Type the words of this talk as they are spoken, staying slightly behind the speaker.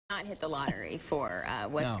Not hit the lottery for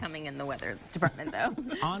what's coming in the weather department, though.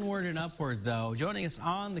 Onward and upward, though. Joining us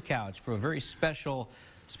on the couch for a very special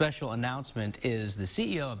announcement is the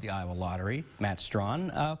CEO of the Iowa Lottery, Matt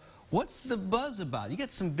Strawn. What's the buzz about? You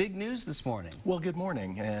got some big news this morning. Well, good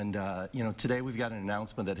morning. And, today we've got an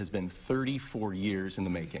announcement that has been 34 years in the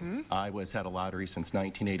making. Iowa's had a lottery since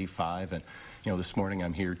 1985. And, this morning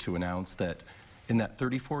I'm here to announce that in that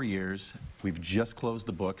 34 years, we've just closed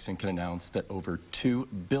the books and can announce that over $2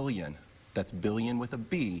 billion, that's billion with a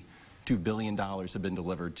B, $2 billion have been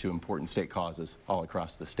delivered to important state causes all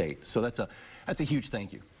across the state. So that's a huge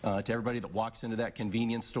thank you to everybody that walks into that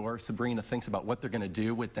convenience store. Sabrina thinks about what they're going to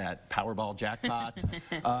do with that Powerball jackpot.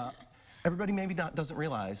 Everybody maybe doesn't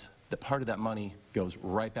realize that part of that money goes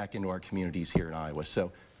right back into our communities here in Iowa.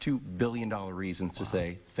 So $2 billion reasons to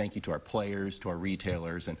say thank you to our players, to our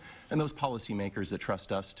retailers, and those policymakers that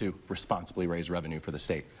trust us to responsibly raise revenue for the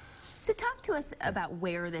state. So talk to us about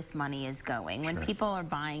where this money is going. When people are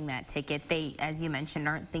buying that ticket, they, as you mentioned,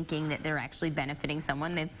 aren't thinking that they're actually benefiting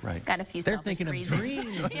someone. They've got a few selfish reasons. They're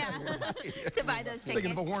thinking of dreams. To buy those tickets.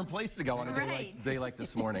 Thinking of a warm place to go on a day like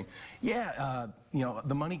this morning.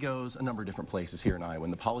 The money goes a number of different places here in Iowa,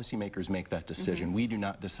 and the policymakers make that decision. We do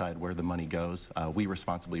not decide where the money goes. We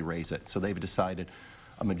responsibly raise it. So they've decided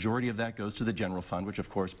a majority of that goes to the general fund, which of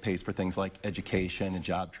course pays for things like education and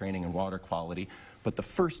job training and water quality. But the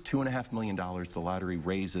first $2.5 million the lottery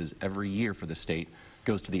raises every year for the state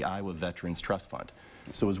goes to the Iowa Veterans Trust Fund.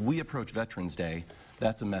 So as we approach Veterans Day,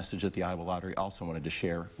 that's a message that the Iowa Lottery also wanted to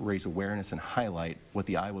share, raise awareness and highlight what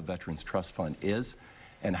the Iowa Veterans Trust Fund is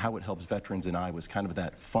and how it helps veterans in Iowa as kind of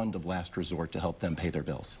that fund of last resort to help them pay their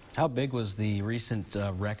bills. How big was the recent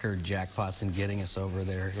record jackpots in getting us over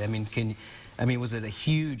there? I mean, was it a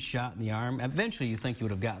huge shot in the arm? Eventually, you think you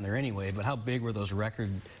would have gotten there anyway, but how big were those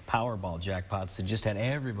record Powerball jackpots that just had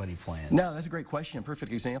everybody playing? No, that's a great question. A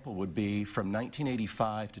perfect example would be from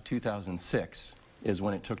 1985 to 2006 is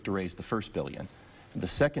when it took to raise the first billion. The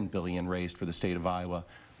second billion raised for the state of Iowa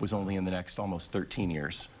was only in the next almost 13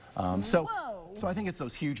 years. So I think it's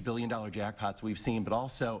those huge billion-dollar jackpots we've seen, but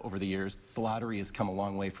also over the years, the lottery has come a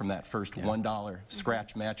long way from that first $1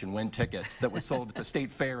 scratch, match, and win ticket that was sold at the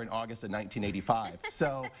state fair in August of 1985.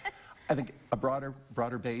 So I think a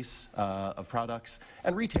broader base of products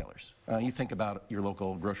and retailers. You think about your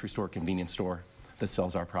local grocery store, convenience store that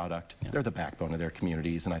sells our product. They're the backbone of their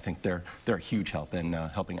communities, and I think they're a huge help in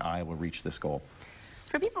helping Iowa reach this goal.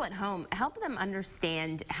 For people at home, help them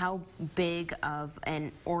understand how big of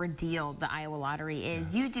an ordeal the Iowa Lottery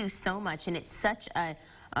is. You do so much, and it's such a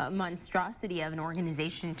monstrosity of an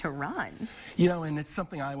organization to run. And it's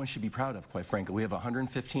something Iowans should be proud of, quite frankly. We have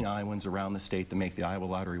 115 Iowans around the state that make the Iowa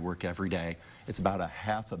Lottery work every day. It's about a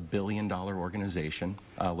 $500 million organization.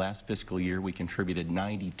 Last fiscal year, we contributed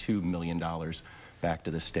 $92 million back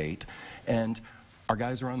to the state. And our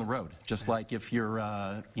guys are on the road, just like if you're,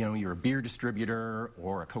 you're a beer distributor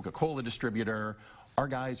or a Coca-Cola distributor. Our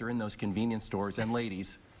guys are in those convenience stores, and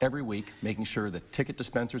ladies, every week, making sure the ticket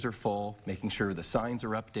dispensers are full, making sure the signs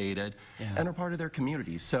are updated, and are part of their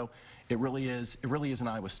communities. So it really is an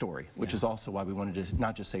Iowa story, which is also why we wanted to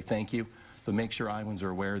not just say thank you, but make sure Iowans are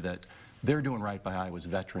aware that they're doing right by Iowa's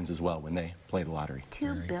veterans as well when they play the lottery.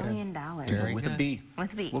 $2 billion. With a B.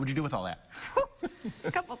 With a B. What would you do with all that?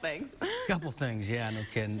 A couple things. Couple things, yeah, no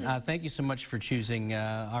kidding. Thank you so much for choosing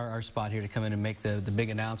our spot here to come in and make the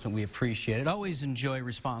big announcement. We appreciate it. Always enjoy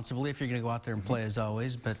responsibly if you're going to go out there and play as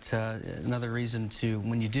always, but another reason to,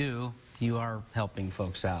 when you do, you are helping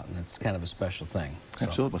folks out, and it's kind of a special thing. So.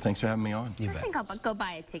 Absolutely. Well, thanks for having me on. I think I'll go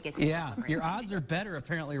buy a ticket to celebrate. Your odds are better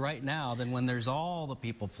apparently right now than when there's all the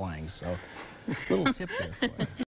people playing, so a little tip there for you.